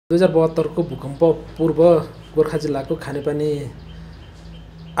2072 को भूकम्प पूर्व गोर्खा जिल्लाको खानेपानी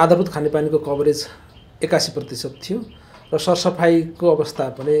आधारभूत खानेपानीको कभरेज 81% थियो र सरसफाइको अवस्था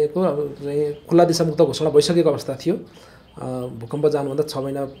भनेको खुला दिशामुक्त घोषणा भइसकेको अवस्था थियो। भूकम्प जानुभन्दा 6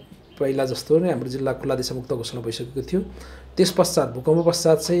 महिना पहिला जस्तो नै हाम्रो जिल्ला खुला दिशामुक्त घोषणा भइसकेको थियो। त्यसपश्चात भूकम्प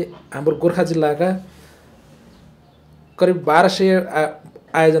पश्चात चाहिँ हाम्रो गोर्खा जिल्लाका करिब 1200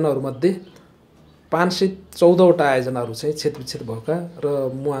 आयोजनाहरूमध्ये 514 वटा आयोजनाहरू चाहिँ क्षेत्रविच्छेद भएका र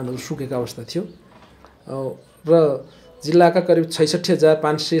मुहानहरू सुकेका अवस्था थियो र जिल्लाका करिब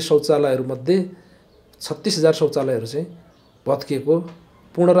 66500 शौचालयहरूमध्ये 36000 शौचालयहरू चाहिँ भत्किएको,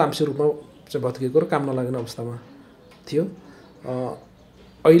 पूर्ण र आंशिक रूपमा चाहिँ भत्किएको र काम नलाग्ने अवस्थामा थियो।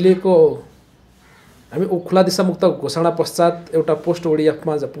 अहिलेको हामी खुला दिशामुक्त घोषणा पश्चात एउटा पोस्ट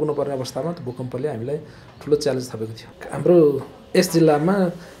ओडिएफमा पुग्नुपर्ने अवस्थामा भूकम्पले हामीलाई ठुलो च्यालेन्ज थपेको थियो। हाम्रो यस जिल्लामा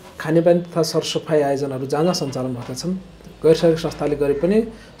खानेपानी तथा सरसफाइ आयोजनाहरू जहाँ जहाँ सञ्चालन भएका छन्, गैर सरकारी संस्थाले गरे पनि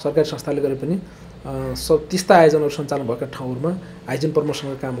सरकारी संस्थाले गरे पनि त्यस्ता आयोजनाहरू सञ्चालन भएका ठाउँहरूमा हाइजिन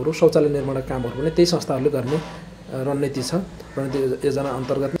प्रमोसनका कामहरू, शौचालय निर्माणका कामहरू पनि त्यही संस्थाहरूले गर्ने रणनीति छ। रणनीति योजना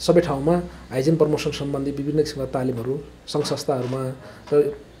अन्तर्गत सबै ठाउँमा हाइजिन प्रमोसन सम्बन्धी विभिन्न किसिमका तालिमहरू सङ्घ संस्थाहरूमा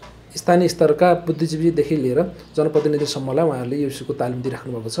र स्थानीय स्तरका बुद्धिजीवीदेखि लिएर जनप्रतिनिधिसम्मलाई उहाँहरूले यो विषयको तालिम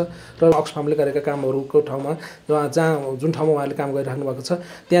दिइराख्नु भएको छ र अक्सफामले गरेका कामहरूको ठाउँमा जुन ठाउँमा उहाँले काम गरिराख्नु भएको छ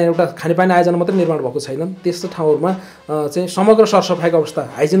त्यहाँ एउटा खानेपानी आयोजना मात्रै निर्माण भएको छैन। त्यस्तो ठाउँहरूमा चाहिँ समग्र सरसफाइको अवस्था,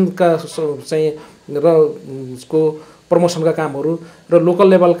 हाइजिनका चाहिँ र उसको प्रमोसनका कामहरू र लोकल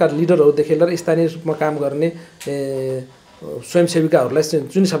लेभलका लिडरहरूदेखि लिएर स्थानीय रूपमा काम गर्ने स्वयंसेविकाहरूलाई चाहिँ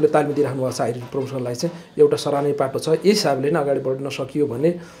जुन हिसाबले तालिम दिइराख्नु भएको छ हाइजिन प्रमोसनलाई चाहिँ एउटा सराहनीय पाटो छ। यही हिसाबले नै अगाडि बढ्न सकियो भने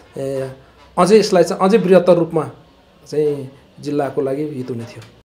अझै यसलाई चाहिँ अझै बृहत्तर रूपमा चाहिँ जिल्लाको लागि हित हुने थियो।